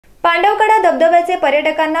पांडवकडा धबधब्याचे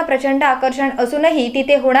पर्यटकांना प्रचंड आकर्षण असूनही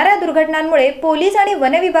तिथे होणाऱ्या दुर्घटनांमुळे पोलीस आणि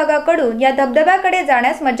वन विभागाकडून या धबधब्याकडे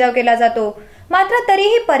जाण्यास मज्जाव केला जातो। मात्र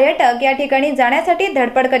तरीही पर्यटक या ठिकाणी जाण्यासाठी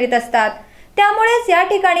धडपड करीत असतात। त्यामुळेच या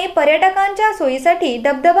ठिकाणी पर्यटकांच्या सोयीसाठी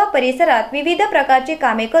धबधबा परिसरात विविध प्रकारची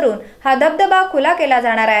कामे करून हा धबधबा खुला केला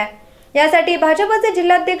जाणार आहे। यासाठी भाजपचे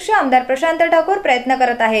जिल्हाध्यक्ष आमदार प्रशांत ठाकूर प्रयत्न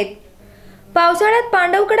करत आहेत। पावसाळ्यात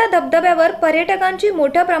पांडवकडा धबधब्यावर पर्यटकांची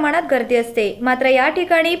मोठ्या प्रमाणात गर्दी असते। मात्र या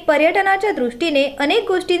ठिकाणी पर्यटनाच्या दृष्टीने अनेक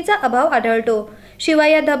गोष्टींचा अभाव आढळतो।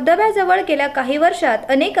 शिवाय या धबधब्याजवळ गेल्या काही वर्षात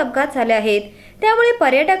अनेक अपघात झाले आहेत। त्यामुळे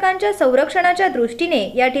पर्यटकांच्या संरक्षणाच्या दृष्टीने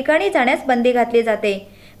या ठिकाणी जाण्यास बंदी घातली जाते।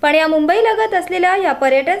 पण या मुंबईलगत असलेल्या या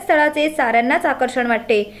पर्यटन स्थळाचे साऱ्यांनाच आकर्षण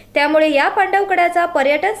वाटते। त्यामुळे या पांडवकड्याचा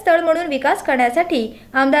पर्यटन स्थळ म्हणून विकास करण्यासाठी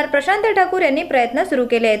आमदार प्रशांत ठाकूर यांनी प्रयत्न सुरू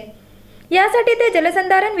केले आहेत। यासाठी ते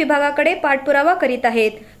जलसंधारण विभागाकडे पाठपुरावा करीत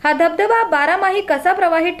आहेत। हा धबधबा बारामाही कसा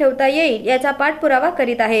प्रवाहित ठेवता येईल याचा पाठपुरावा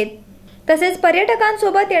करीत आहेत। तसेच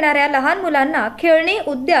पर्यटकांसोबत येणाऱ्या लहान मुलांना खेळणी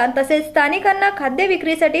उद्यान तसेच स्थानिकांना खाद्य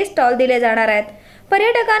विक्रीसाठी स्टॉल दिले जाणार आहेत।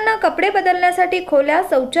 पर्यटकांना कपडे बदलण्यासाठी खोल्या,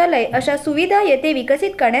 शौचालय अशा सुविधा येथे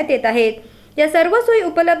विकसित करण्यात येत आहेत। या सर्व सोयी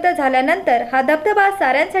उपलब्ध झाल्यानंतर हा धबधबा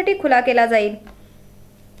साऱ्यांसाठी खुला केला जाईल।